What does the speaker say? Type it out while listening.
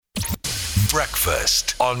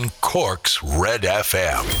Breakfast on Cork's Red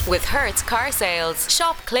FM. With Hertz Car Sales.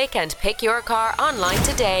 Shop, click and pick your car online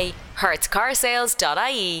today.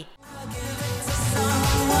 hertzcarsales.ie.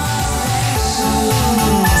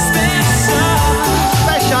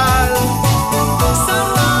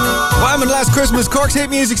 Wham! Last Christmas, Cork's hit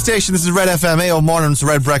music station. This is Red FM. AO morning, it's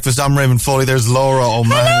Red Breakfast. I'm Raymond Foley. There's Laura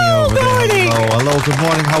O'Mahony over there. Hello, good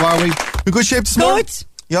morning. How are we? In good shape this morning? Good.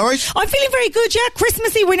 You alright? I'm feeling very good, yeah.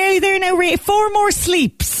 Christmassy, we're nearly there now, Ray. 4 more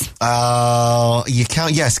sleeps. You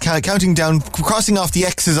count? Yes, counting down, crossing off the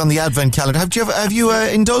X's on the Advent calendar. Have you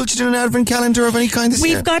indulged in an Advent calendar of any kind this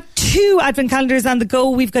year? We've got 2 Advent calendars on the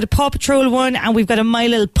go. We've got a Paw Patrol one and we've got a My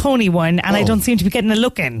Little Pony one, and I don't seem to be getting a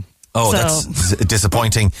look in. Oh, that's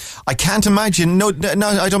disappointing. I can't imagine. No,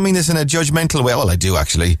 I don't mean this in a judgmental way. Well, I do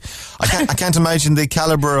actually. I can't imagine the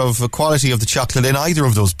caliber of quality of the chocolate in either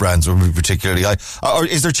of those brands, particularly. Or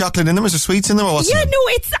is there chocolate in them? Is there sweets in them? Or what's in them?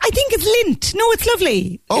 I think it's Lindt. No, it's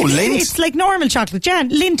lovely. Oh, Lindt. It's like normal chocolate, yeah.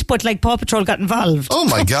 Lindt, but like Paw Patrol got involved. Oh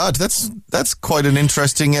my God, that's quite an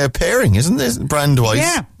interesting pairing, isn't it? Brand wise,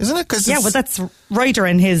 yeah, isn't it? Well, that's Ryder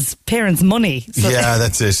and his parents' money. So yeah,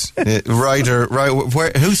 that's it. Ryder,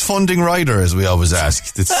 right? Who's funding Ryder, as we always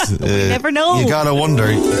ask? We never know. You gotta wonder.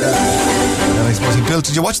 And I suppose he built.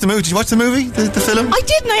 Did you watch the movie? Did you watch the movie? The film? I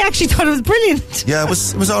did, and I actually thought it was brilliant. Yeah, it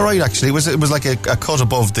was all right actually. It was like a cut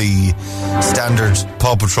above the standard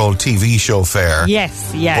Paw Patrol TV show fare.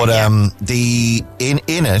 Yes, yeah. But in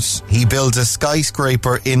it, he builds a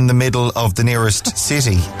skyscraper in the middle of the nearest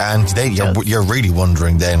city, and then you're really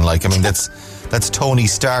wondering then, like, I mean, that's Tony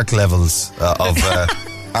Stark levels of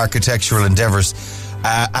architectural endeavours.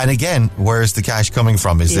 And again, where's the cash coming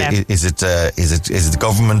from? Is it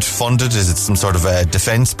government funded? Is it some sort of a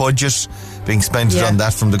defence budget being spent on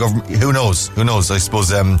that from the government? Who knows? I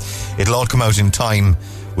suppose it'll all come out in time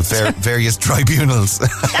with various tribunals.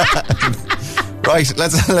 Right,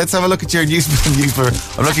 let's have a look at your newspaper.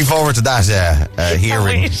 I'm looking forward to that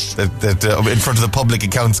hearing that in front of the Public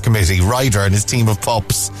Accounts Committee. Ryder and his team of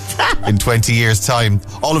pups in 20 years' time.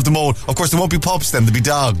 All of them old. Of course, there won't be pups then. There'll be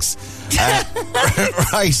dogs.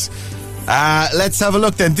 Right. Let's have a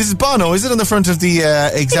look then. This is Bono, is it, on the front of the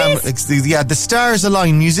exam? The stars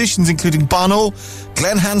align. Musicians including Bono,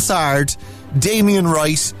 Glenn Hansard, Damien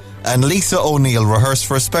Wright and Lisa O'Neill rehearsed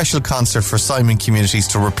for a special concert for Simon communities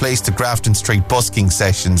to replace the Grafton Street busking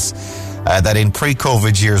sessions that in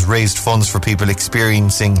pre-COVID years raised funds for people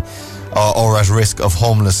experiencing or at risk of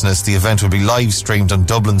homelessness. The event will be live streamed on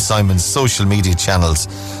Dublin Simon's social media channels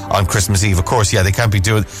on Christmas Eve. Of course, yeah, they can't be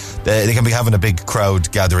having a big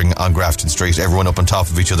crowd gathering on Grafton Street, everyone up on top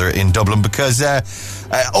of each other in Dublin, because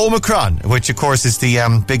Omicron, which of course is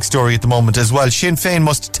the big story at the moment as well. Sinn Féin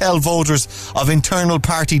must tell voters of internal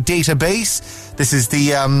party database. This is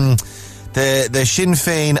the Sinn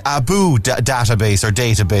Féin Abu database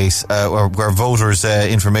where voters'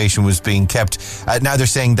 information was being kept. Now they're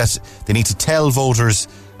saying that they need to tell voters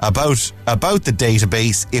about the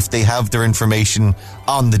database if they have their information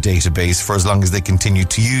on the database for as long as they continue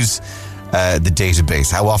to use the database.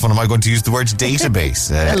 How often am I going to use the word database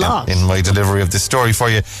in my delivery of this story for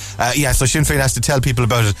you? So Sinn Féin has to tell people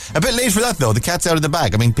about it. A bit late for that though. The cat's out of the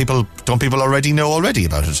bag. I mean, people already know about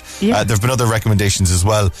it? Yeah. There have been other recommendations as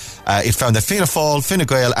well. It found that Fianna Fáil, Fine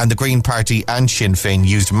Gael and the Green Party and Sinn Féin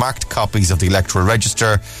used marked copies of the electoral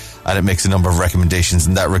register, and it makes a number of recommendations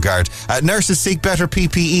in that regard. Nurses seek better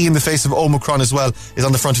PPE in the face of Omicron as well, is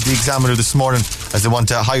on the front of the Examiner this morning, as they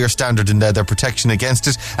want a higher standard in their protection against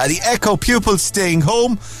it. The Echo pupils staying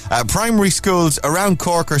home. Primary schools around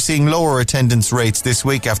Cork are seeing lower attendance rates this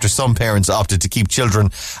week after some parents opted to keep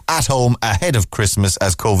children at home ahead of Christmas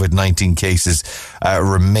as COVID-19 cases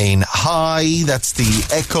remain high. That's the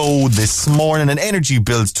Echo this morning. And energy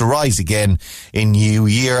bills to rise again in New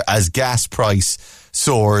Year as gas price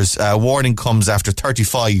soars. Warning comes after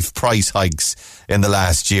 35 price hikes in the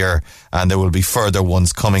last year, and there will be further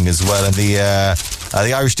ones coming as well. And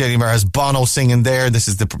the Irish Daily Mirror has Bono singing there. This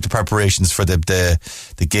is the preparations for the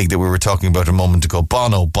gig that we were talking about a moment ago.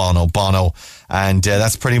 Bono. And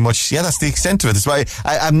that's pretty much, that's the extent of it. That's why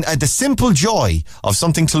the simple joy of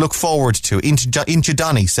something to look forward to.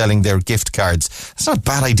 Inchydonny selling their gift cards. That's not a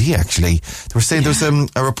bad idea, actually. They were saying there was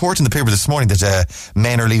a report in the paper this morning that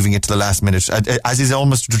men are leaving it to the last minute, as is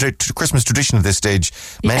almost Christmas tradition at this stage.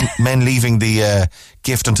 Men leaving the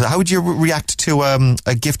gift until. How would you react to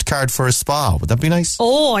a gift card for a spa? Would that be nice?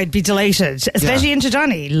 Oh, I'd be delighted, especially in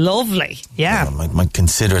Inchydonny. Lovely, yeah. I might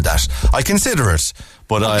consider that. I consider it,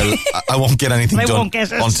 but I won't get anything done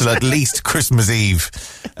until at least Christmas Eve.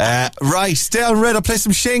 Right, stay on Red. I'll play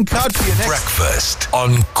some Shane Codd for you next. Breakfast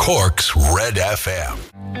on Cork's Red FM.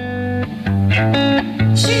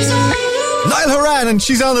 She's only Niall Horan, and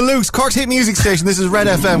she's on the loose. Cork's hit music station. This is Red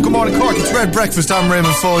FM. Good morning, Cork. It's Red Breakfast. I'm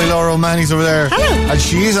Raymond Foley. Laura O'Mahony's over there. Hello. And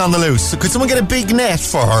she is on the loose. Could someone get a big net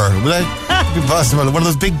for her? Would that be possible? One of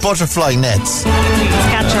those big butterfly nets.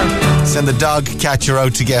 Catch her. Send the dog catcher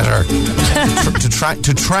out to get her. to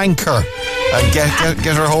trank her. And get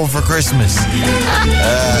her home for Christmas.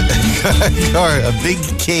 A big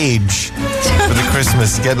cage for the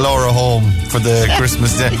Christmas. Get Laura home for the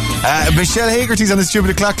Christmas day. Michelle Hagerty's on the Stupid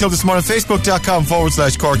O'Clock Club this morning.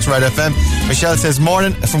 Facebook.com/Cork's Red FM. Michelle says,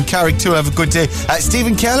 morning from Carrick too. Have a good day.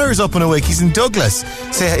 Stephen Keller is up and awake. He's in Douglas.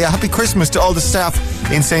 Say happy Christmas to all the staff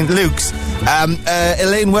in St. Luke's.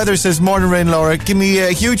 Elaine Weather says, morning Rain Laura. Give me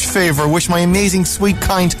a huge favour. Wish my amazing, sweet,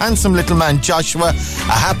 kind, handsome little man Joshua a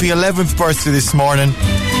happy 11th birthday this morning.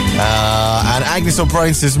 And Agnes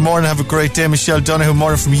O'Brien says, morning, have a great day. Michelle Donoghue,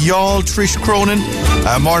 morning from Youghal. Trish Cronin,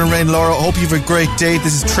 morning Rain Laura, hope you have a great day.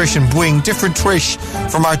 This is Trish and Bwing, different Trish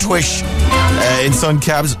from our Twish in Sun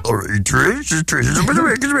Cabs.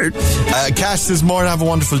 Cash says, morning, have a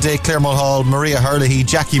wonderful day. Claire Mulhall, Maria Hurley,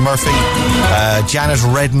 Jackie Murphy, Janet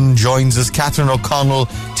Redden joins us, Catherine O'Connell,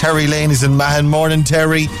 Terry Lane is in Mahon, morning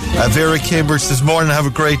Terry. Vera Kibber says, morning, have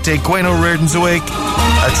a great day. Gwen O'Riordan's awake.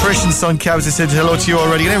 Trish and Sun Cabs, I said hello to you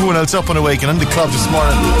already, and everyone else up and awake and in the club this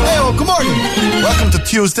morning. Hey, oh, good morning. Welcome to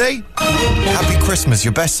Tuesday. Happy Christmas.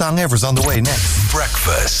 Your best song ever is on the way next.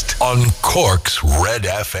 Breakfast on Cork's Red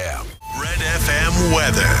FM. Red FM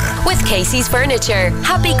weather. With Casey's Furniture.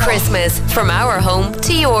 Happy Christmas from our home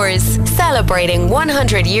to yours. Celebrating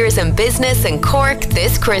 100 years in business in Cork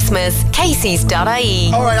this Christmas.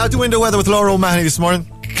 Casey's.ie. All right, I'll do window weather with Laura O'Mahony this morning.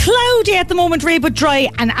 Cloudy at the moment, Ray, but dry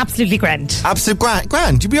and absolutely grand. Absolutely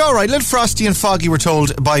grand. You'll be all right. A little frosty and foggy, we're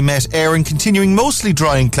told by Met Éireann, continuing mostly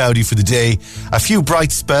dry and cloudy for the day. A few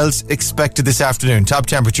bright spells expected this afternoon. Top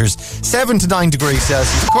temperatures 7 to 9 degrees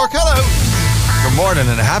Celsius. Cork, hello. Good morning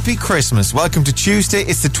and a happy Christmas. Welcome to Tuesday.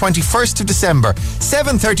 It's the 21st of December,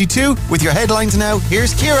 7:32. With your headlines now,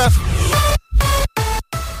 here's Ciara.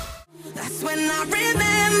 That's when I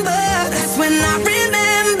remember. That's when I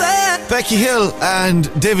remember. Becky Hill and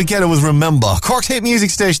David Guetta with Remember. Cork's hit music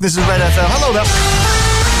station. This is Red FM. Hello there.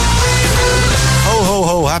 Ho, ho,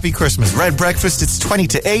 ho. Happy Christmas. Red Breakfast. It's 20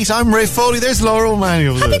 to 8. I'm Ray Foley. There's Laura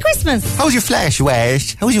O'Mahony. Happy Christmas. How's your flash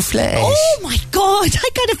wash? How's your flash? Oh my God, I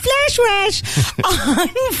got a flash wash. On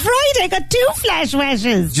Friday, I got 2 flash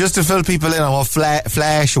washes. Just to fill people in on what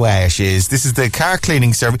flash wash is, this is the car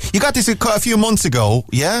cleaning service. You got this a few months ago,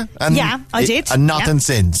 yeah? And yeah, I did. And nothing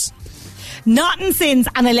since. Nothing since,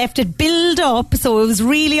 and I left it build up, so it was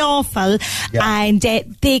really awful. Yeah. And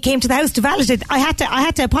they came to the house to validate it. I had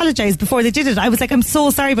to apologise before they did it. I was like, I'm so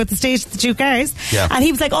sorry about the state of the 2 cars. Yeah. And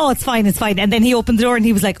he was like, oh, it's fine. And then he opened the door and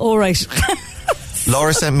he was like, all right.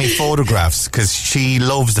 Laura sent me photographs because she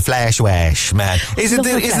loves the flash wash, man. Is it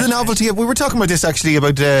the novelty of, we were talking about this actually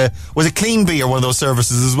about, was it Clean Bee or one of those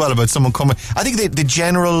services as well, about someone coming, I think the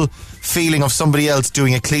general feeling of somebody else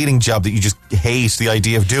doing a cleaning job that you just hate the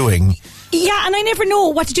idea of doing. Yeah, and I never know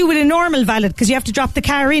what to do with a normal valet because you have to drop the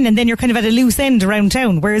car in and then you're kind of at a loose end around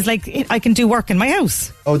town, whereas like I can do work in my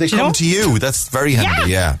house. Oh, they come to you. That's very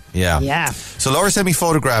handy. Yeah. So Laura sent me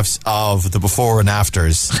photographs of the before and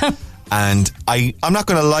afters. And I'm not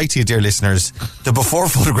going to lie to you, dear listeners, the before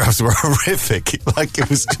photographs were horrific. Like, it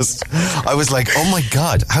was just, I was like, oh my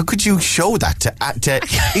God, how could you show that to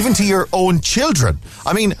even to your own children?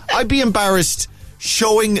 I mean, I'd be embarrassed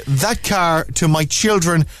showing that car to my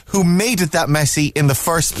children who made it that messy in the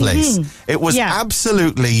first place. It was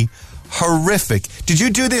absolutely horrific. Did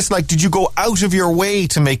you do this? Like, did you go out of your way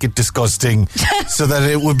to make it disgusting so that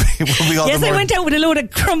it would be all Yes, I went out with a load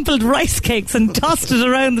of crumpled rice cakes and tossed it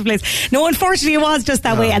around the place. No, unfortunately, it was just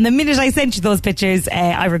that way. And the minute I sent you those pictures,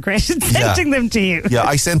 I regretted sending them to you. Yeah,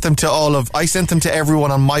 I sent them to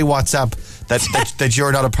everyone on my WhatsApp that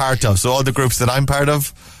you're not a part of. So all the groups that I'm part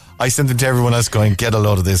of, I sent them to everyone else going, get a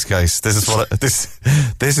load of this, guys. This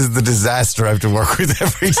is the disaster I have to work with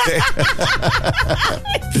every day.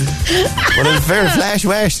 Well, in fair, Flash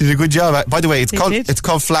Wash did a good job. By the way, it's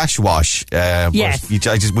called Flash Wash. Yes. We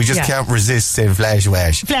just can't resist saying Flash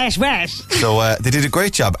Wash. Flash Wash. So they did a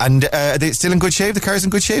great job. And are they still in good shape? The car's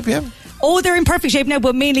in good shape, yeah? Oh, they're in perfect shape now,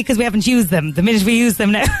 but mainly because we haven't used them. The minute we use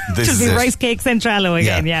them now, it'll be rice cake centralo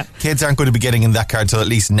again, yeah. Kids aren't going to be getting in that car until at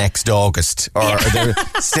least next August. Or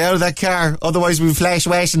stay out of that car, otherwise we'll be flash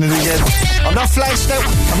washing it again. I'm not flashed out.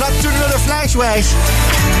 I'm not doing another flash wash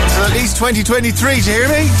until at least 2023, do you hear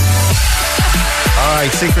me?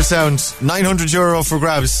 Alright, Secret Sound, €900 for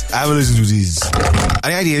grabs. Have a listen to these.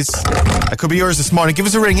 Any ideas? That could be yours this morning. Give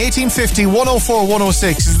us a ring. 1850 104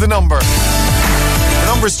 106 is the number.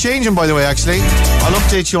 number's changing, by the way, actually. I'll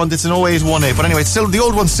update you on this in 0818. But anyway, it's still, the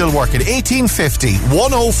old one's still working. 1850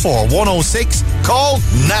 104 106. Call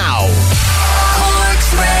now.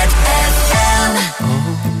 Cork's Red FM. Oh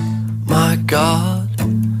my God,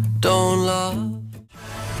 don't love.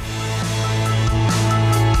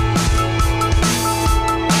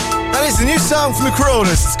 That is the new song from the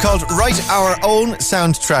Coronas. It's called Write Our Own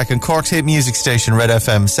Soundtrack on Cork's hit music station, Red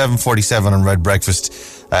FM, 7:47 on Red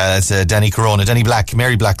Breakfast. That's Danny Corona, Danny Black,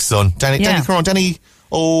 Mary Black's son. Danny Corona, Danny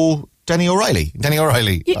O'Reilly. Danny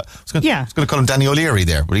O'Reilly. I was going to call him Danny O'Leary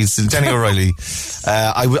there, but he's Danny O'Reilly.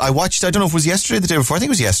 I watched, I don't know if it was yesterday or the day before, I think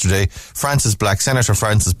it was yesterday, Senator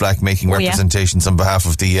Francis Black making representations on behalf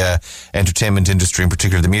of the entertainment industry, in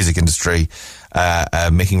particular the music industry,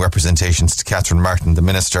 making representations to Catherine Martin, the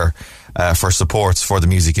Minister for supports for the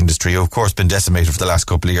music industry, who of course been decimated for the last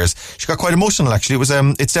couple of years. She got quite emotional actually. It was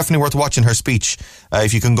it's definitely worth watching her speech.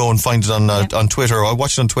 If you can go and find it on Twitter. I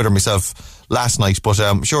watched it on Twitter myself last night, but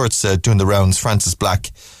I'm sure it's doing the rounds. Francis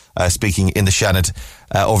Black speaking in the Shannon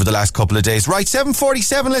over the last couple of days. Right,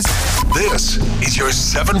 7:47, listen. This is your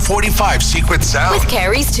 7:45 Secret Sound. With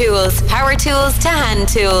Kerry's Tools, power tools to hand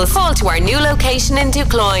tools. Call to our new location in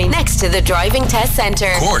Ducloyne, next to the Driving Test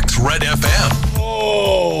Centre. Cork's Red FM.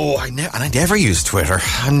 Oh, I never use Twitter.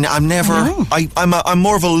 I'm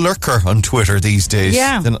more of a lurker on Twitter these days.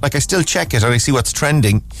 Yeah. I still check it and I see what's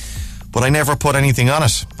trending, but I never put anything on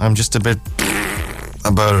it. I'm just a bit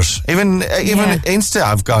about it. Even Insta,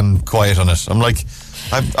 I've gone quiet on it. I'm like,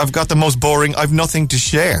 I've got the most boring. I've nothing to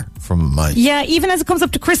share from my. Yeah, even as it comes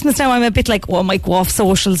up to Christmas now, I'm a bit like, I might go off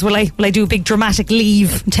socials. Will I do a big dramatic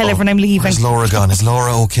leave and tell everyone I'm leaving? Where's Laura gone? Is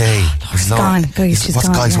Laura okay? Laura's gone, guys. She's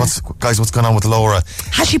gone. What's going on with Laura?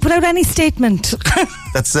 Has she put out any statement?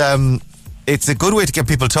 That's it's a good way to get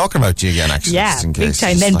people talking about you again, actually. Yeah, just in big case.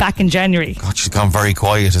 time. Then back in January. God, she's gone very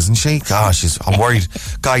quiet, isn't she? Gosh, I'm worried.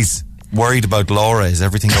 Guys, worried about Laura. Is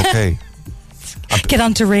everything okay? Get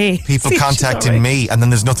on to Ray. People contacting me, and then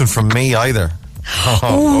there's nothing from me either.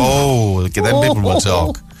 Then people will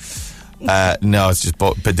talk. No, it's just,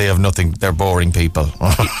 but they have nothing. They're boring people.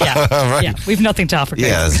 Right. Yeah, we've nothing to offer.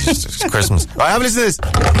 Yeah, it's Christmas. All right, have a listen to this.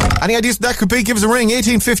 Any ideas that could be? Give us a ring.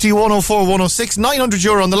 1850 104 106.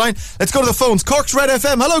 €900 on the line. Let's go to the phones. Cork's Red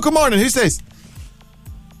FM. Hello, good morning. Who's this?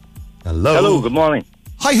 Hello. Hello, good morning.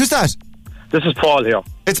 Hi, who's that? This is Paul here.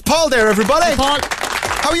 It's Paul there, everybody. Hi, Paul.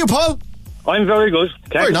 How are you, Paul? I'm very good.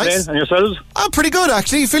 Can't Very complain. nice. And yourselves? I'm pretty good,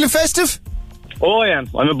 actually. You feeling festive? Oh, I am.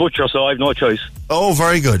 I'm a butcher, so I have no choice. Oh,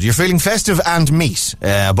 very good. You're feeling festive and meat,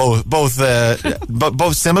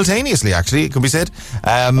 both simultaneously. Actually, it could be said.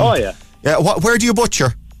 Oh, yeah. Yeah. Where do you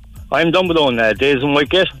butcher? I'm Dunbalone, Days in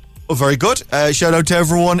Whitegate. Oh, very good. Shout out to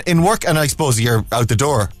everyone in work, and I suppose you're out the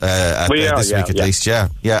door this week at least. Yeah.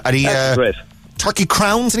 Any That's great. turkey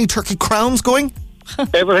crowns? Any turkey crowns going?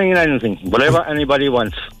 Everything and anything, whatever anybody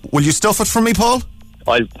wants. Will you stuff it for me, Paul?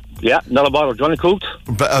 Not a bother. Johnny cooked.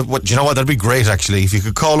 But do you know what? That'd be great, actually. If you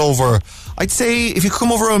could call over, I'd say if you could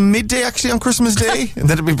come over on midday, actually, on Christmas Day, and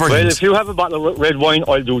that'd be brilliant. Well, if you have a bottle of red wine,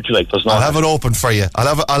 I'll do what you like. I'll have it open for you.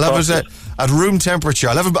 I'll have it at room temperature.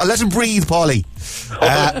 I'll let it breathe, Paulie.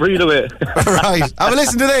 Breathe away. Right. Have a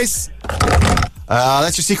listen to this.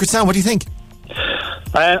 That's your secret sound. What do you think?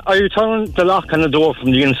 Are you turning the lock on the door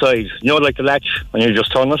from the inside? You know, like the latch, when you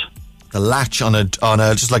just turn it? The latch on a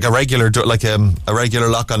just like a regular door, like a regular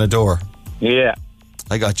lock on a door. Yeah.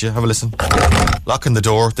 I got you. Have a listen. Locking the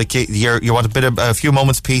door. The key. You want a few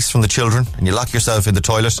moments peace from the children, and you lock yourself in the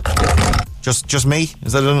toilet. Just me?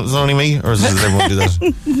 Is that only me, or does everyone do that?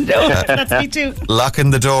 No, that's me too.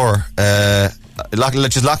 Locking the door.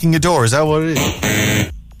 Just locking your door. Is that what it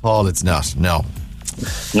is? Paul, it's not. No.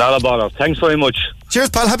 Not a bother. Thanks very much. Cheers,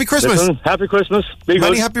 pal. Happy Christmas. Listen, happy Christmas. Be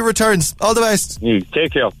Many good. happy returns. All the best.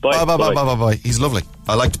 Take care. Bye. Bye. He's lovely.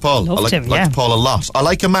 I liked Paul. Loved liked Paul a lot. I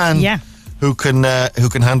like a man who can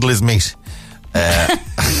handle his meat. And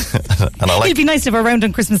He'll be nice to have around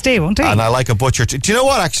on Christmas Day, won't he? And I like a butcher too. Do you know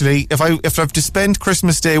what? Actually, if I've to spend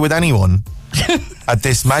Christmas Day with anyone at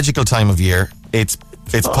this magical time of year, it's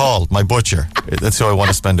Paul, my butcher. That's who I want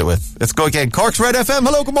to spend it with. Let's go again. Cork's Red FM.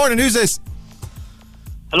 Hello, good morning. Who's this?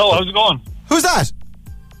 Hello, how's it going? Who's that?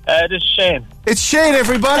 This is Shane. It's Shane,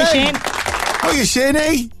 everybody. Hi, Shane. How are you,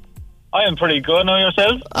 Shane? I am pretty good. Now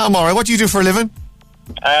yourself? I'm alright. What do you do for a living?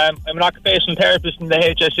 I'm an occupational therapist in the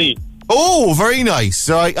HSE. Oh, very nice.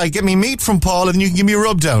 So I get me meat from Paul, and then you can give me a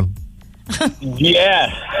rub down. Yeah.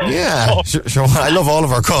 Yeah. Sure. I love all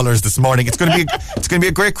of our callers this morning. It's going to be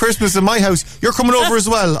a great Christmas in my house. You're coming over as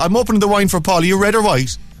well. I'm opening the wine for Paul. Are you red or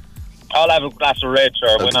white? I'll have a glass of red,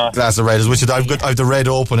 sure. Why not? Glass of red, which I've the red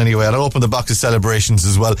open anyway, and I'll open the box of celebrations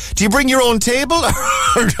as well. Do you bring your own table, or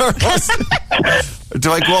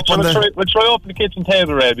do I go up on the? We'll try up on the kitchen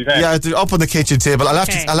table, Red. Yeah, up on the kitchen table. I'll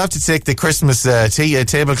have to take the Christmas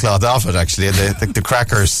tablecloth off it actually, and the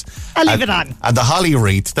crackers. I'll leave it on. And the holly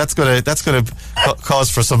wreath. That's gonna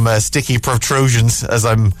cause for some sticky protrusions as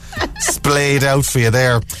I'm splayed out for you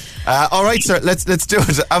there. All right, sir. Let's do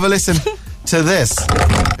it. Have a listen to this.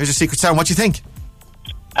 Here's your secret sound. What do you think?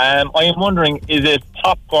 I am wondering, is it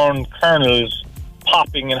popcorn kernels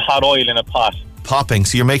popping in hot oil in a pot? Popping.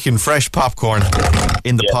 So you're making fresh popcorn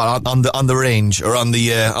in the pot on the range or on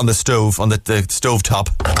the stove on the stove top.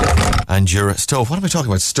 And your stove. What am I talking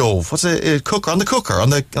about? Stove. What's a cooker on the cooker on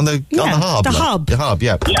the hob? The hob. The hob.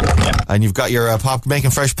 Yeah. And you've got your making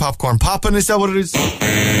fresh popcorn popping. Is that what it is?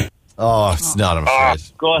 Oh, it's not. I'm afraid.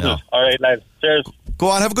 Go on. No. All right, lads. Cheers. Go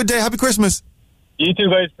on. Have a good day. Happy Christmas. You too,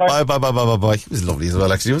 guys. Bye. He was lovely as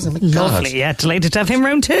well, actually, wasn't he? Lovely, yeah. Delighted to have him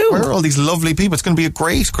round too. Where are all these lovely people? It's going to be a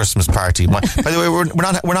great Christmas party. By the way,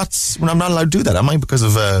 I'm not allowed to do that, am I? Because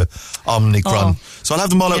of Omicron. So I'll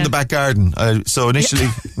have them all out in the back garden. So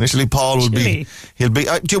initially, Paul will be. He'll be.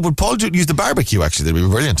 Would Paul use the barbecue? Actually, that'd be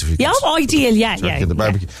brilliant. If he could ideal. Yeah. The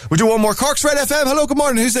barbecue. We'll do one more. Cork's Red FM. Hello. Good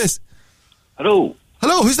morning. Who's this? Hello.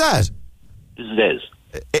 Who's that? This is Des.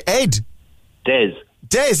 Ed.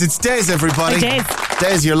 Des, it's Des, everybody. Hi,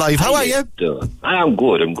 Des, you're live. How are you? I'm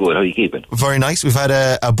good. How are you keeping? Very nice. We've had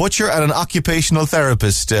a butcher and an occupational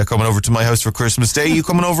therapist coming over to my house for Christmas Day. You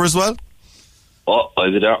coming over as well? Oh,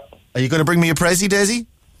 I'll be there. Are you going to bring me a prezi, Desi?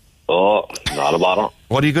 Oh, not a bother.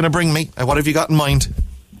 What are you going to bring me? What have you got in mind?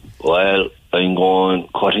 Well, I'm going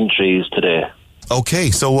cutting trees today.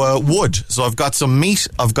 Okay, so wood. So I've got some meat.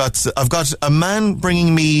 I've got a man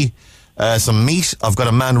bringing me some meat. I've got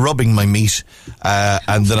a man rubbing my meat,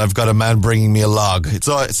 and then I've got a man bringing me a log. It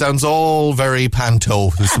sounds all very panto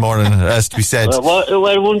this morning, has to be said. Well, it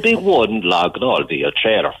wouldn't be one log at all. It'd be a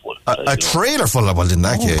trailer full. A trailer full. Well, in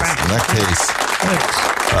that case,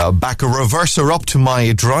 back a reverser up to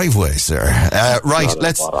my driveway, sir. Right,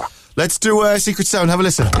 let's do a secret sound. Have a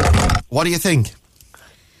listen. What do you think?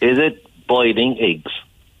 Is it boiling eggs?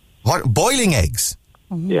 What, boiling eggs?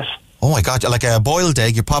 Yes. Oh my God! Like a boiled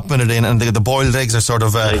egg, you're popping it in, and the boiled eggs are sort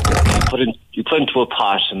of. You put into a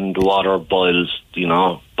pot, and the water boils.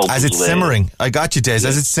 As it's simmering. I got you, Des.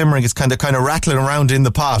 As it's simmering, it's kind of rattling around in the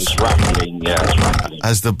pot. It's rattling.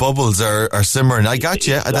 As the bubbles are simmering. I got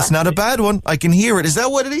you. Exactly. That's not a bad one. I can hear it. Is that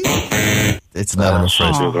what it is? It's not. I'm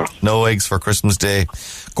afraid. No eggs for Christmas Day.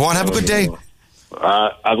 Go on, have a good day.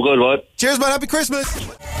 Have a good one. Cheers, man. Happy Christmas.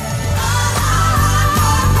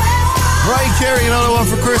 Right, Kerry, and all I want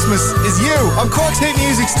for Christmas is you on Cork's hit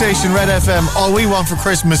music station, Red FM. All we want for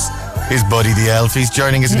Christmas is Buddy the Elf. He's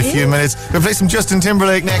joining us in a few minutes. We'll play some Justin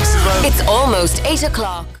Timberlake next as well. It's almost 8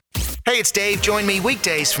 o'clock. Hey, it's Dave. Join me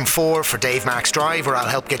weekdays from 4 for Dave Max Drive, where I'll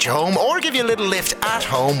help get you home or give you a little lift at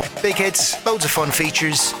home. Big hits, loads of fun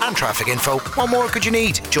features, and traffic info. What more could you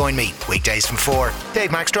need? Join me weekdays from 4.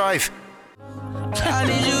 Dave Max Drive. I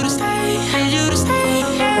need you to stay.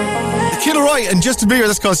 Kilroy and Justin Bieber,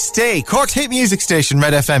 that's called Stay. Cork's hit music station,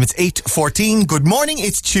 Red FM. It's 8:14. Good morning,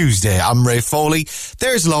 it's Tuesday. I'm Ray Foley.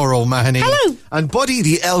 There's Laura O'Mahony. Hello. And Buddy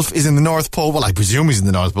the Elf is in the North Pole. Well, I presume he's in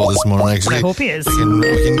the North Pole this morning, actually. I hope he is. We can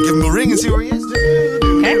give him a ring and see where he is.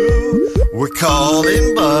 Okay. We're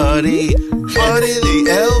calling Buddy the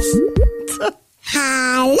Elf.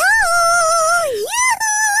 Hello.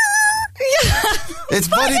 It's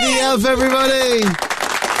Buddy the Elf, everybody.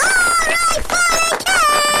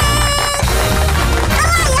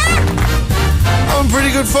 I'm in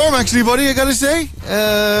pretty good form, actually, Buddy, I gotta say.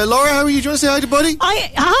 Laura, how are you? Do you want to say hi to Buddy? Hi,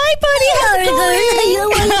 Buddy. How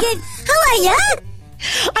are you?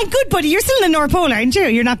 I'm good, Buddy. You're still in the North Pole, aren't you?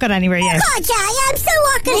 You're not gone anywhere yet. God, yeah, I'm still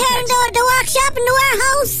working here in the workshop in the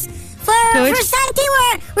warehouse. For Santi,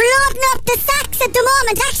 we're loading up the sacks at the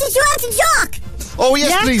moment. Actually, she wants a joke. Oh,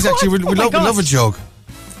 yes, please, actually. We'd love a joke.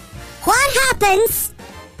 What happens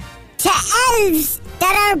to elves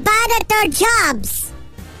that are bad at their jobs?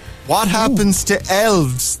 What happens to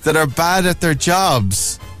elves that are bad at their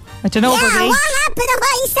jobs? I don't know, Buddy. What happened to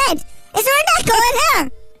what he said? Is there an echo in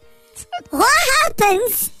here? What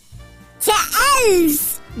happens to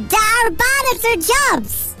elves that are bad at their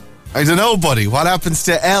jobs? I don't know, Buddy. What happens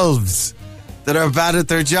to elves that are bad at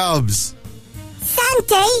their jobs?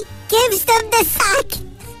 Santi gives them the sack.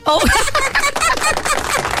 Oh.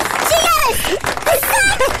 She got it. The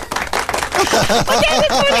sack.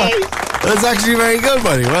 That's actually very good,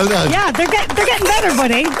 Buddy. Well done. Yeah, they're getting better,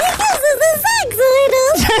 Buddy. He gives them the sack. thanks a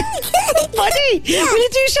little. Buddy, will you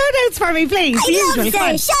do shout-outs for me, please? I love to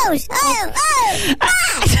shout.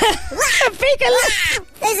 A big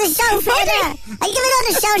There's a shout for there. I'll give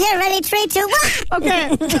another shout here. Ready? 3, 2, 1. Okay.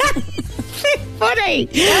 Buddy,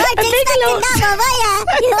 I wasn't expecting that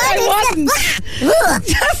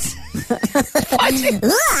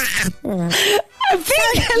one, a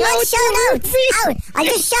big hello to Ruby. Out. I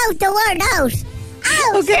just shout the word out.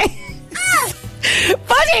 Out. Okay. Out.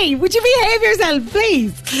 Buddy, would you behave yourself,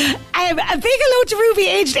 please? A big hello to Ruby,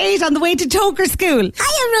 aged 8, on the way to Toker School.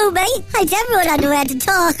 Hiya, Ruby. Hi to everyone on the way to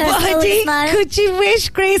Toker School this morning. Could you wish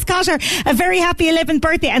Grace Cotter a very happy 11th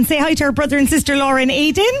birthday and say hi to her brother and sister Laura and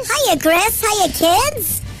Aidan? Hiya, Grace. Hiya,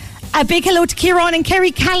 kids. A big hello to Kieran and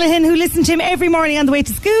Kerry Callahan, who listen to him every morning on the way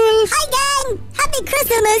to school. Hi, gang. Happy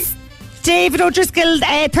Christmas. David O'Driscoll,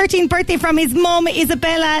 13th birthday from his mum,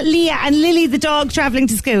 Isabella, Leah and Lily the dog, travelling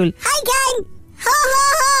to school. Hi, gang. Ho,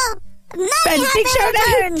 ho, ho. And big shout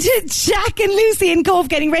out to Jack and Lucy in Cove,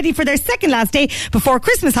 getting ready for their second last day before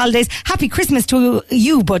Christmas holidays. Happy Christmas to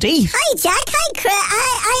you, buddy. Hi, Jack.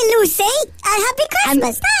 Hi, Lucy. Happy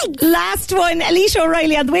Christmas. Thanks. Last one, Alicia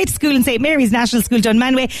O'Reilly on the way to school in St. Mary's National School,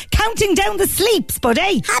 Dunmanway, counting down the sleeps, buddy.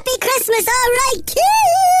 Happy Christmas, all right,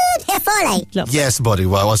 kid. Here, Foley. Yes, buddy.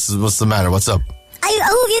 Well, what's the matter? What's up? Who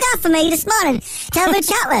have you got for me this morning? Tell me to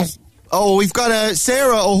chat with. Oh, we've got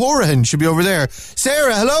Sarah O'Horahan. Should be over there.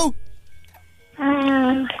 Sarah, hello? All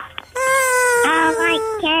right,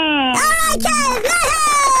 Kev. Sarah!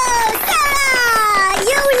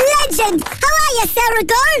 You legend. How are you, Sarah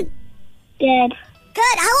girl? Good.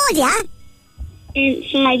 Good. How old are you?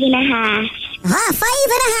 5.5.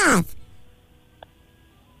 5.5.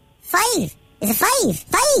 5. Is it 5?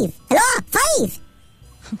 5. Hello? 5.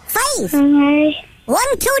 5. 1,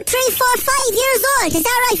 2, 3, 4, 5 years old. Is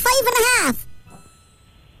that right? 5.5.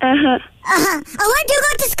 And where do you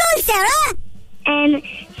go to school, Sarah?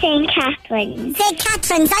 St. Catherine's. St.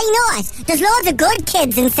 Catherine's, I know it. There's loads of good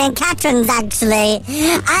kids in St. Catherine's, actually.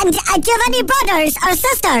 And do you have any brothers or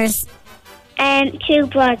sisters? 2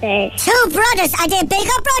 brothers. 2 brothers. Are they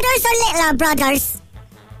bigger brothers or littler brothers?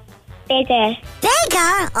 Bigger.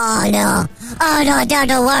 Bigger? Oh no, they're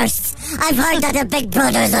the worst. I've heard that the big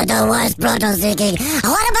brothers are the worst brothers, Vicky.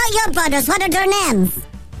 What about your brothers? What are their names?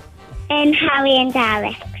 Harry and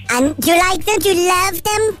Alex. And do you like them? Do you love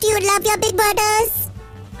them? Do you love your big brothers?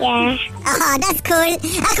 Yeah. Oh, that's cool.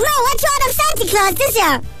 Come on, what's wrong with Santa Claus this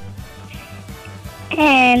year?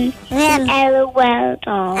 LOL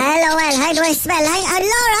doll. LOL, how do I spell?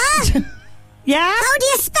 Laura? Yeah? How do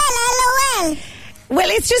you spell LOL? Well,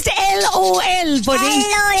 it's just LOL, buddy.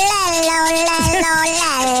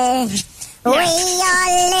 LOL. We all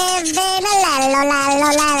live in a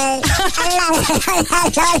la-lo-la-lo-la.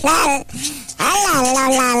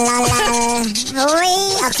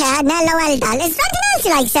 Okay, an LOL doll. Is something else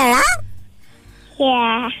you like, Sarah?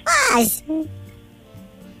 Yeah. What?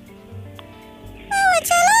 What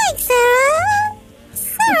you like, Sarah?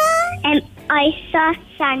 I saw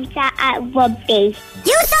Santa at rugby.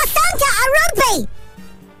 You saw Santa at rugby?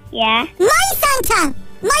 Yeah. My Santa!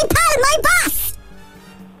 My pal, my boss!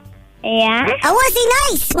 Yeah. Oh, was he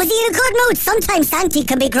nice? Was he in a good mood? Sometimes Santa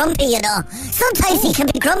can be grumpy, you know. Sometimes he can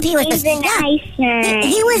be grumpy with us. He was nice.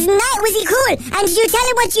 He was nice. Was he cool? And did you tell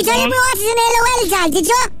him what you tell him what is an LOL doll, did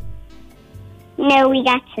you? No, we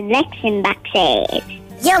got selection boxes.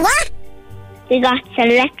 You what? We got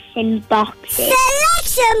selection boxes.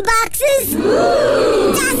 Selection boxes?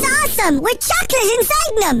 That's awesome! With chocolate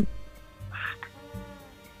inside them.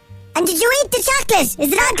 And did you eat the chocolate?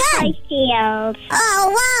 Is it all gone? I feel. Oh,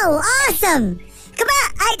 wow, awesome. Come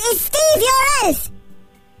on, is Steve your elf?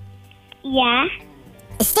 Yeah.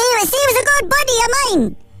 Steve is a good buddy of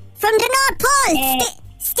mine. From the North Pole.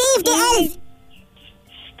 Steve the elf.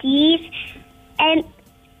 Steve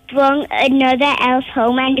brought another elf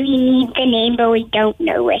home and we need the name but we don't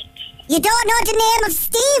know it. You don't know the name of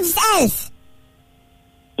Steve's elf?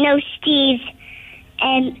 No, Steve's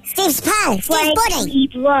pal, Steve's buddy.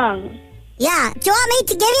 Wrong. Yeah. Do you want me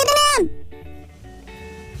to give you the name?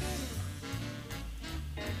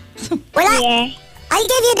 Well, I'll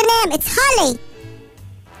give you the name. It's Holly.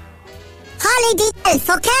 Holly the elf,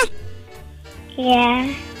 okay? Yeah.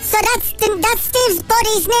 So that's Steve's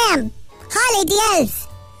buddy's name. Holly the elf.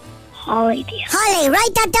 Holly,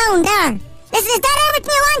 write that down there. Listen, is that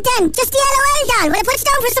everything you want then? Just the LOL doll. Will I put you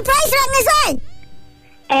down for surprise writing as well?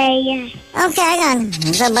 Yeah. Okay, hang on.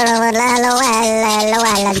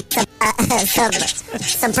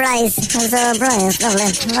 Surprise.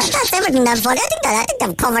 Lovely. Well, that's everything there, buddy. I think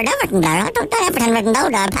they've covered everything there. I don't have everything written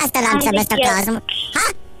down there. Pass that on to Mr. Claus.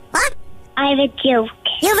 Huh? What? I have a joke.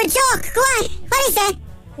 You have a joke? Go on. What is it?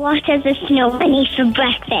 What does a snowman eat for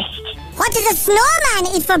breakfast? What does a snowman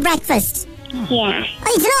eat for breakfast? Yeah.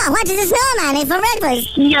 I don't know. What does a snowman eat for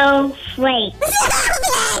breakfast? Snowflake.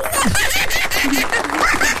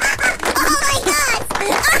 Oh my God!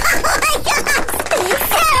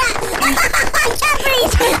 Sarah! I can't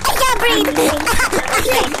breathe!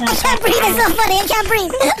 It's so funny, I can't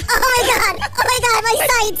breathe. Oh my God, my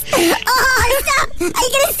sides. Oh, stop! Are you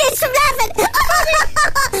gonna stitch from laughing?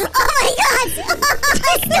 Oh my God!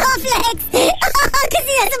 Snowflakes! Because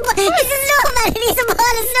he's a snowman and he's a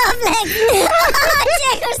ball of snowflakes. Oh,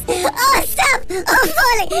 checkers! Oh, stop! Oh,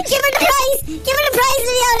 Foley! Give her the prize and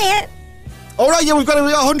be out of here. Alright, yeah, we've got a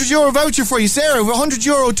 €100 voucher for you, Sarah. We've a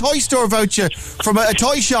 €100 toy store voucher from a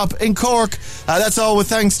toy shop in Cork. That's all with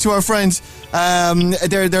thanks to our friends.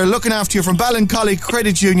 They're looking after you from Ballincollig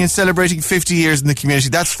Credit Union, celebrating 50 years in the community.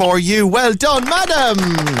 That's for you. Well done, madam.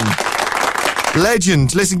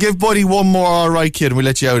 Legend. Listen, give Buddy one more alright, kid, and we'll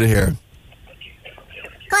let you out of here.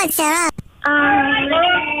 Go on, Sarah.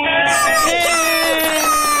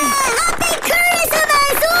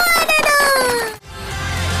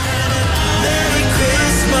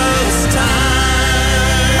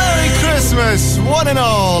 Christmas, one and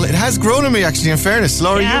all. It has grown on me, actually, in fairness.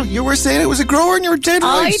 Laurie, you were saying it was a grower and you were dead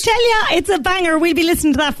right. I tell you, it's a banger. We'll be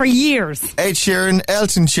listening to that for years. Ed Sheeran,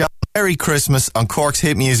 Elton John, Merry Christmas on Cork's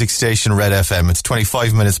hit music station, Red FM. It's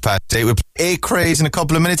 25 minutes past 8. We'll play 8 craze in a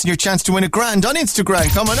couple of minutes and your chance to win a grand on Instagram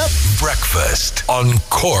coming up. Breakfast on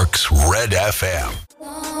Cork's Red FM.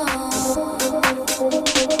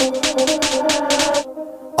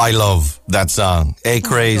 I love that song.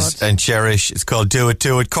 A-Craze and Cherish. It's called Do It,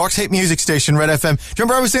 Do It. Cork's hit music station, Red FM. Do you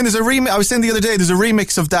remember I was saying I was saying the other day there's a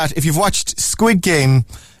remix of that. If you've watched Squid Game,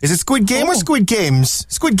 is it Squid Game or Squid Games?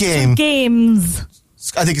 Squid Game. Squid Games.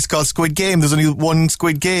 I think it's called Squid Game. There's only one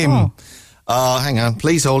Squid Game. Hang on.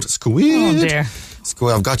 Please hold. Squid. Oh dear.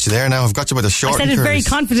 Squid. I've got you there now. I've got you by the short. I said it very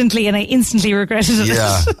confidently and I instantly regretted it.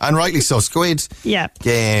 Yeah, and rightly so. Squid. Yeah.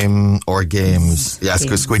 Game or games. Yeah,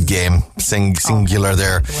 Squid Game. Singular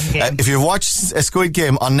there. If you've watched a Squid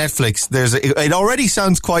Game on Netflix, it already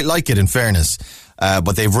sounds quite like it, in fairness.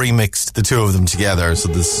 But they've remixed the two of them together. So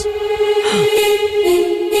this.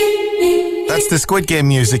 That's the Squid Game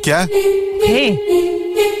music, yeah? Hey.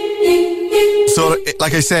 So,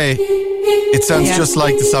 like I say, it sounds just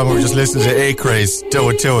like the song we were just listening to, A-Craze, Do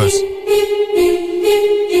It To It.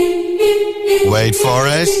 Wait for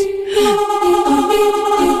it.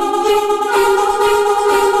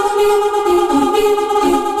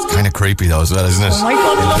 It's kind of creepy though as well, isn't it? Oh my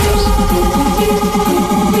God, I love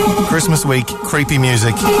it. Christmas week, creepy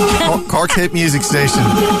music. Cork hit music station.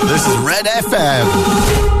 This is Red FM.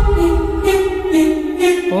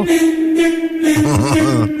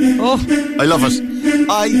 I love it.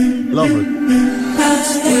 I love it.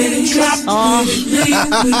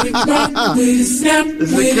 Is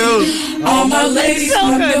it cool? All my ladies, so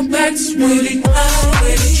good.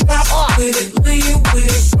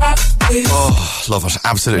 Oh, love it.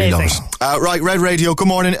 Absolutely Amazing. love it. Right, Red Radio, good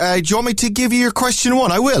morning. Do you want me to give you your question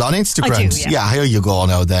 1? I will, on Instagram. I do, yeah. Here you go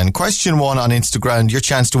now then. Question 1 on Instagram, your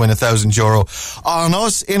chance to win €1,000 on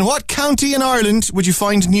us. In what county in Ireland would you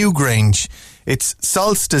find Newgrange? It's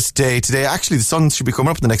Solstice Day today. Actually, the sun should be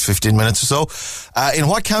coming up in the next 15 minutes or so. In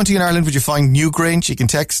what county in Ireland would you find Newgrange? You can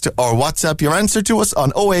text or WhatsApp your answer to us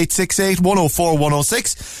on 0868 104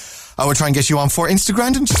 106. I will try and get you on for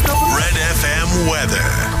Instagram and just Red FM weather.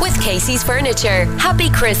 With Casey's Furniture. Happy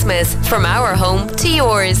Christmas from our home to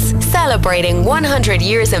yours. Celebrating 100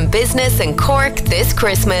 years in business in Cork this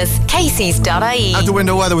Christmas. Casey's.ie. At the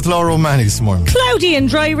window weather with Laura O'Mahony this morning. Cloudy and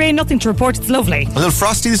dry rain, nothing to report. It's lovely. A little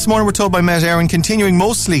frosty this morning, we're told by Met Aaron. Continuing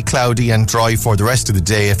mostly cloudy and dry for the rest of the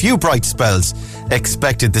day. A few bright spells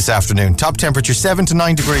expected this afternoon. Top temperature 7 to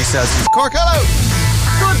 9 degrees Celsius. Cork, hello!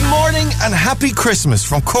 Good morning and happy Christmas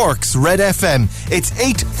from Cork's Red FM. It's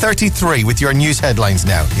 8:33 with your news headlines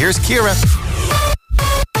now. Here's Ciara.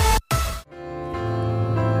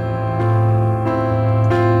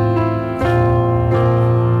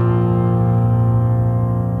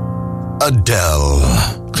 Adele.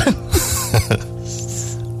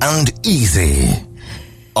 And Easy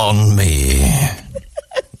on Me.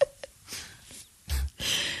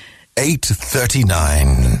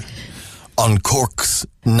 8:39 on Cork's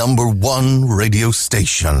number 1 radio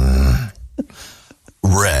station.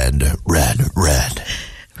 Red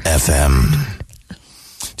FM.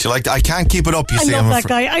 Do you like that? I can't keep it up, you see.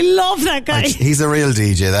 I love that guy. He's a real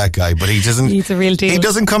DJ, that guy, but he doesn't. He's a real deal. He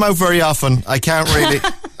doesn't come out very often. I can't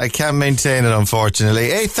maintain it,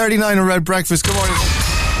 unfortunately. 8:39 on Red Breakfast. Good morning.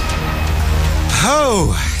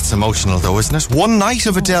 Oh, it's That's emotional, though, isn't it? One night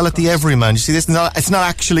of Adele at the Everyman. You see, it's not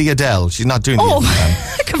actually Adele. She's not doing the Everyman.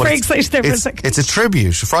 I got very excited there for a second. It's a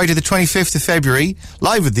tribute. Friday the 25th of February,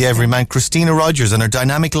 live at the Everyman, Christina Rogers and her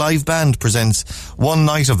dynamic live band presents One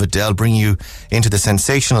Night of Adele, bringing you into the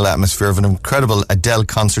sensational atmosphere of an incredible Adele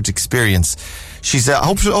concert experience. She's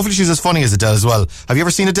hopefully she's as funny as Adele as well. Have you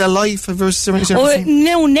ever seen Adele live? Have you ever seen her?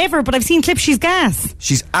 No, never. But I've seen clips. She's gas.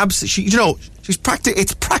 She's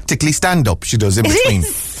it's practically stand up. She does in between,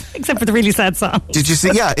 except for the really sad song. Did you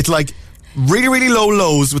see? Yeah, it's like really, really low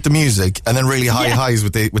lows with the music, and then really high highs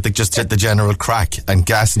with the general crack and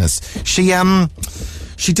gasness.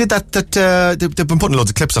 She did that. They've been putting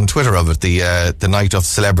loads of clips on Twitter of it. The night of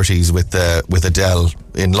celebrities with Adele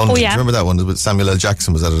in London. Do you remember that one? Samuel L.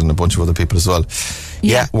 Jackson was at it and a bunch of other people as well.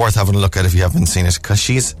 Yeah, worth having a look at if you haven't seen it, because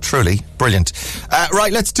she's truly brilliant.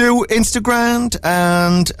 Right, let's do Instagram,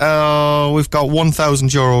 and we've got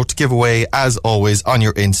 €1,000 to give away as always on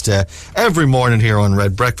your Insta every morning here on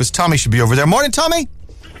Red Breakfast. Tommy should be over there. Morning, Tommy.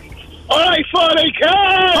 All right, Tommy.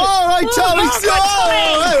 All right, Tommy.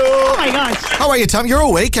 Oh my gosh. How are you, Tom? You're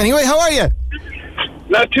awake anyway. How are you?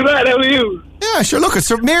 Not too bad. How are you? Yeah, sure. Look,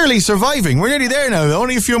 it's merely surviving. We're nearly there now.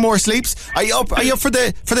 Only a few more sleeps. Are you up for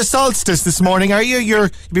the solstice this morning? Are you? You'll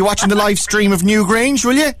be watching the live stream of Newgrange,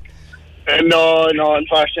 will you? No,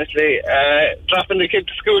 unfortunately. Dropping the kid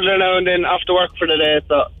to school there now and then after work for the day.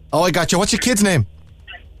 So. Oh, I got you. What's your kid's name?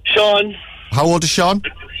 Sean. How old is Sean?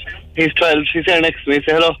 He's 12. He's here next to me.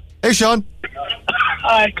 Say hello. Hey, Sean.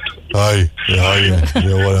 Hi. Hi. Yeah,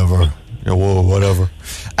 whatever. Yeah, whoa, whatever.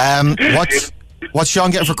 What's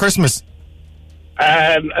Sean getting for Christmas?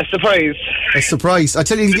 A surprise. A surprise. I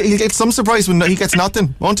tell you, he'll get some surprise when he gets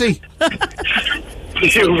nothing, won't he?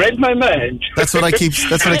 You read my mind. That's what I keep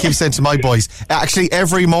saying to my boys. Actually,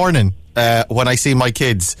 every morning when I see my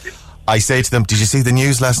kids, I say to them, "Did you see the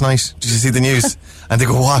news last night? Did you see the news?" And they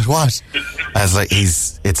go, "What?" I was like,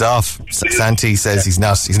 "It's off." Santi says he's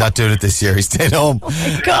not doing it this year. He's staying home. Oh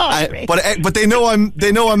my God! But they know I'm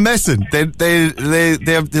messing.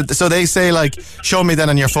 So they say, like, "Show me then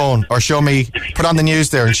on your phone," or "Show me, put on the news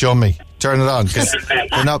there and show me." Turn it on, because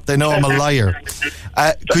they know I'm a liar.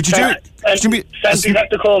 Could you do? Santi got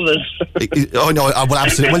the COVID. Oh no! Well,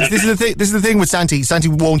 absolutely. Well, this is the thing with Santi. Santi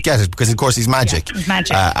won't get it because, of course, he's magic. Yeah, he's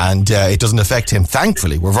magic, and it doesn't affect him.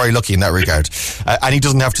 Thankfully, we're very lucky in that regard. And he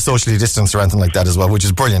doesn't have to socially distance or anything like that as well, which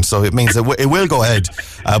is brilliant. So it means that it will go ahead.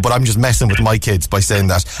 But I'm just messing with my kids by saying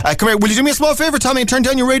that. Come here. Will you do me a small favour, Tommy, and turn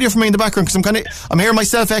down your radio for me in the background, because I'm hearing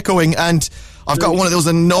myself echoing, and I've got one of those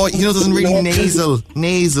those really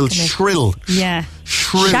nasal, shrill. Yeah.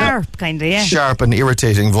 Sharp, kind of, yeah. Sharp and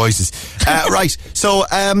irritating voices. Right, so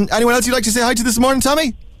anyone else you'd like to say hi to this morning,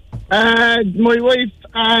 Tommy? My wife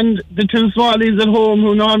and the two smallies at home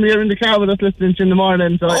who normally are in the car with us listening to in the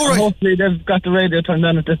morning, so hopefully they've got the radio turned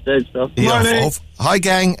on at this stage. So. Hi,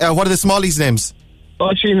 gang. What are the smallies' names?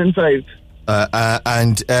 Oisin and Five.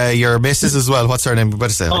 And your missus as well. What's her name? We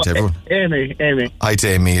better say hi to everyone. Amy. Hi to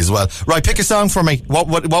Amy as well. Right, pick a song for me. What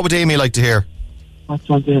would Amy like to hear? What's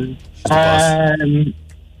one?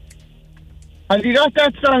 Have you got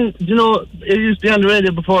that song? You know, it used to be on the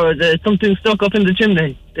radio before. Something stuck up in the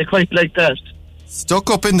chimney. They quite like that. Stuck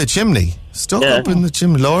up in the chimney. Up in the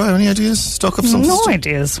chimney. Laura, any ideas? Stuck up something? No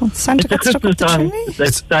ideas. Santa got stuck up the chimney.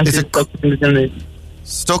 It's stuck up in the chimney.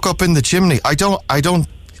 Stuck up in the chimney. I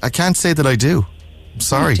can't say that I do. I'm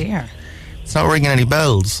sorry. Oh dear. It's not ringing any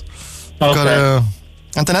bells. Okay. Got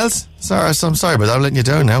anything else? Sorry, I'm sorry, but I'm letting you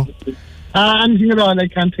down now. Anything at all. I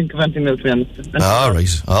can't think of anything else, to be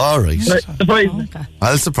honest. All right. Surprise.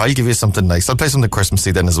 I'll surprise, give you something nice. I'll play something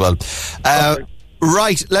Christmassy then as well.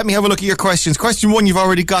 Right, let me have a look at your questions. Question 1 you've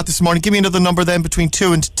already got this morning. Give me another number then between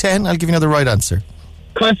 2 and 10. I'll give you another right answer.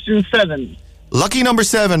 Question 7. Lucky number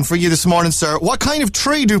 7 for you this morning, sir. What kind of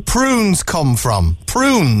tree do prunes come from?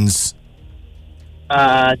 Prunes.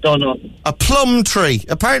 Don't know. A plum tree.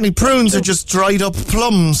 Apparently prunes are just dried up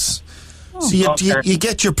plums. So you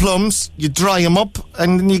get your plums, you dry them up,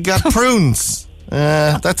 and then you got prunes.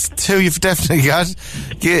 That's 2 you've definitely got.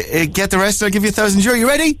 Get the rest, I'll give you €1,000. You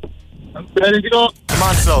ready? I'm ready to go. Come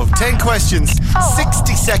on, so 10 questions,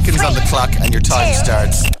 60 seconds on the clock, and your time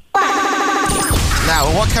starts.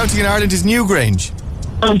 Now, what county in Ireland is Newgrange?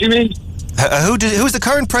 County Meath. Who's the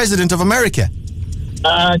current president of America?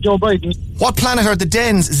 Joe Biden. What planet are the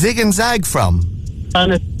Dens Zig and Zag from?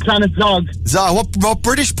 Planet Zog. What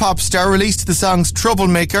British pop star released the songs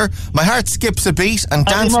Troublemaker, My Heart Skips a Beat, and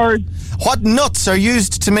Dance? What nuts are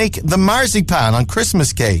used to make the marzipan on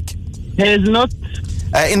Christmas cake? Hazelnuts.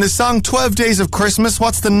 In the song 12 Days of Christmas,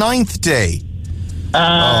 what's the 9th day?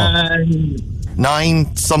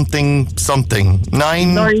 9 something. 9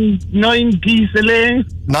 geese a lay.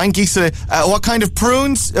 9 geese a lay. What kind of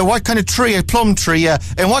prunes? What kind of tree? A plum tree.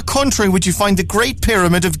 In what country would you find the Great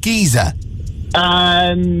Pyramid of Giza?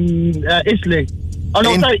 Italy. Oh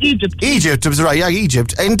no, sorry, Egypt. Egypt was right. Yeah,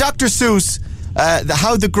 Egypt. In Dr. Seuss,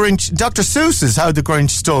 Dr. Seuss's How the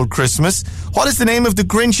Grinch Stole Christmas. What is the name of the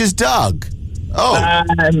Grinch's dog? Oh,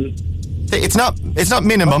 it's not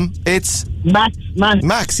minimum. It's Max.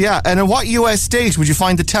 Max, yeah. And in what U.S. state would you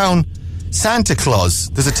find the town Santa Claus?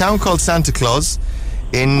 There's a town called Santa Claus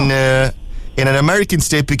in an American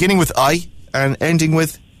state beginning with I and ending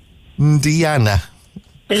with Indiana.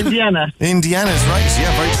 Indiana's right.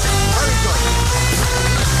 Yeah, very good.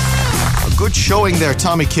 A good showing there,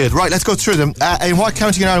 Tommy Kidd. Right, let's go through them. In what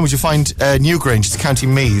county in Ireland would you find New Grange? It's County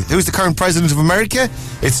Meath. Who's the current president of America?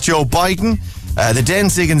 It's Joe Biden. The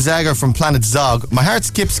Denzig and Zaga from Planet Zog. My Heart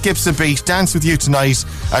Skips a Beat, Dance With You Tonight,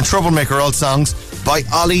 and Troublemaker, all songs by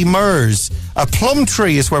Ollie Murs. A plum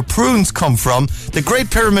tree is where prunes come from. The Great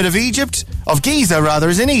Pyramid of Giza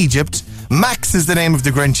is in Egypt. Max is the name of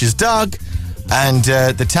the Grinch's dog. And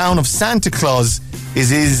the town of Santa Claus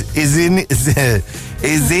is in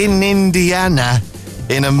Indiana,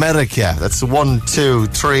 in America. That's 1, 2,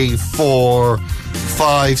 3, 4,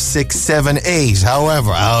 5, 6, 7, 8.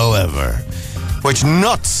 However, which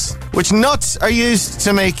nuts are used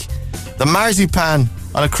to make the marzipan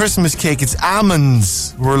on a Christmas cake? It's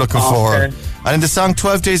almonds we're looking for. And in the song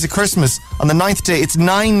 12 Days of Christmas, on the 9th day, it's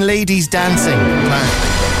 9 ladies dancing.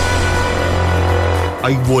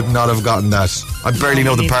 I would not have gotten that. I barely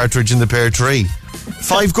know the partridge in the pear tree.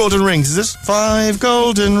 5 golden rings, is it? 5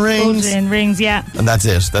 golden rings. Golden rings, yeah. And that's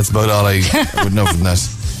it. That's about all I would know from that.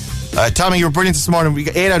 Tommy, you were brilliant this morning. We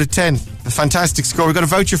got 8 out of 10. A fantastic score. We've got a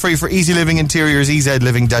voucher for you for Easy Living Interiors.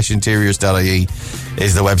 ezliving-interiors.ie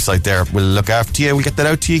is the website there. We'll look after you. We'll get that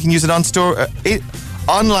out to you. You can use it on store,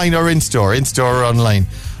 online or in store or online.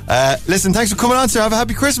 Listen, thanks for coming on, sir. Have a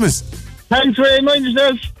happy Christmas. Thanks very much,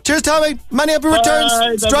 yourself. Cheers, Tommy. Many happy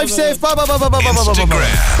returns. Drive safe. Bye.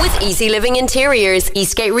 With Easy Living Interiors,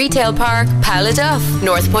 Eastgate Retail Park, Paladuff,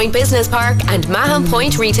 North Point Business Park, and Mahon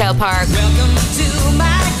Point Retail Park. Welcome to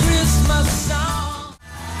my Christmas song.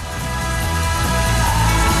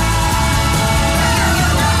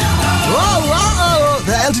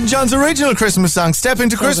 The Elton John's original Christmas song, Step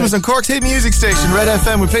Into Christmas, on Cork's hit music station, Red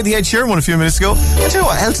FM. We played the Ed Sheeran one a few minutes ago. I tell you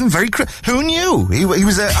what, Elton, who knew? He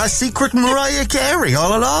was a secret Mariah Carey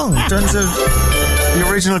all along in terms of the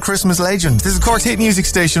original Christmas legend. This is Cork's hit music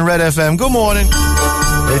station, Red FM. Good morning.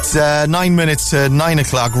 It's 9 minutes to 9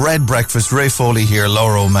 o'clock. Red Breakfast. Ray Foley here,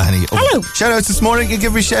 Laura O'Mahony. Hello. Shout outs this morning.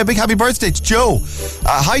 Give me a big happy birthday to Joe.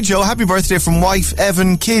 Hi, Joe. Happy birthday from wife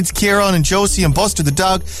Evan, kids Kieran and Josie, and Buster the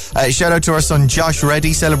dog. Shout out to our son Josh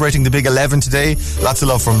Reddy, celebrating the big 11 today. Lots of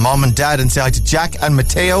love from mom and dad, and say hi to Jack and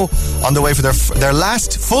Mateo on the way for their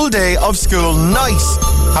last full day of school. Nice.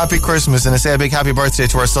 Happy Christmas. And I say a big happy birthday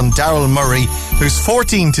to our son Daryl Murray, who's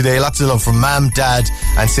 14 today. Lots of love from mom, dad,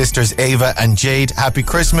 and sisters Ava and Jade. Happy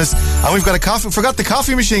Christmas. And we've got a coffee. Forgot the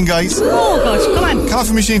coffee machine, guys. Oh gosh, come on.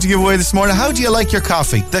 Coffee machine to give away this morning. How do you like your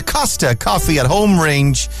coffee? The Costa Coffee at Home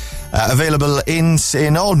range. Available in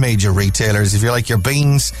all major retailers. If you like your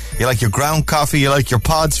beans, you like your ground coffee, you like your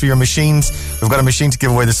pods for your machines, we've got a machine to give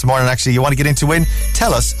away this morning. Actually, you want to get into win?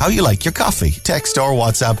 Tell us how you like your coffee. Text or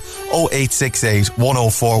WhatsApp 0868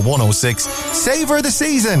 104 106. Savour the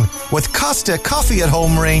season with Costa Coffee at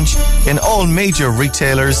Home range in all major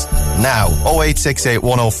retailers now. 0868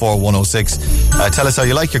 104 106. Tell us how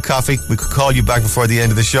you like your coffee. We could call you back before the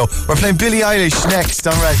end of the show. We're playing Billie Eilish next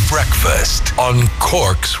on Red Breakfast on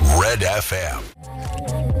Cork's Red FM.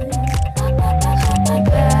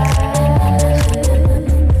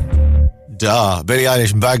 Billie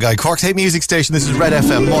Eilish and Bad Guy. Cork's hit music station. This is Red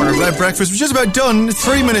FM morning Red Breakfast. We're just about done. It's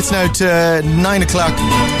 3 minutes now to 9 o'clock.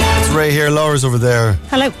 It's Ray here. Laura's over there.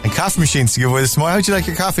 Hello. And coffee machines to give away this morning. How'd you like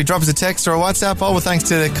your coffee? Drop us a text or a WhatsApp. All with thanks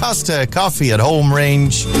to the Costa Coffee at Home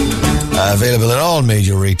range. Available at all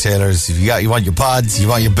major retailers. If you want your pods, you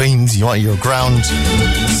want your beans, you want your ground,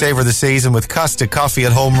 savour the season with Costa Coffee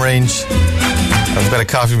at Home range. I've got a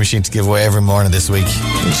coffee machine to give away every morning this week.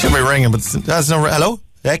 It should be ringing, but that's no... Hello?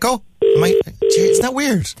 Echo? Isn't that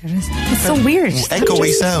weird? It's so weird.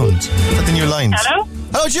 Echoey sound. Is that the new lines? Hello?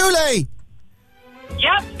 Hello, Julie!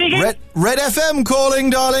 Yep, speaking. Red FM calling,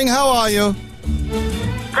 darling. How are you?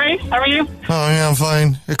 Great, how are you? Oh, yeah, I'm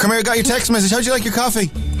fine. Come here, got your text message. How'd you like your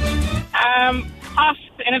coffee? Hot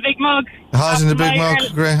in a big mug. Hot in a big mug.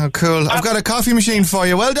 Great, oh, cool. I've got a coffee machine for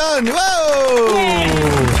you. Well done. Whoa!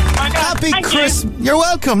 I'm Happy Thank Christmas. You're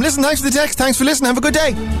welcome. Listen, thanks for the text. Thanks for listening. Have a good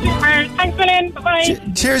day. Thanks, Lynn.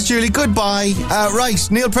 Bye-bye. Cheers, Julie. Goodbye.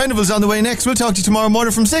 Right, Neil Prendeville's on the way next. We'll talk to you tomorrow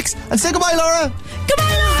morning from 6. And say goodbye, Laura. Goodbye,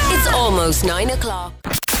 Laura. It's almost 9 o'clock.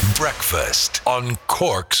 Breakfast on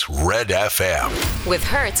Cork's Red FM. With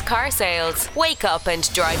Hertz Car Sales. Wake up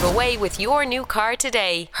and drive away with your new car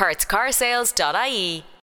today. hertzcarsales.ie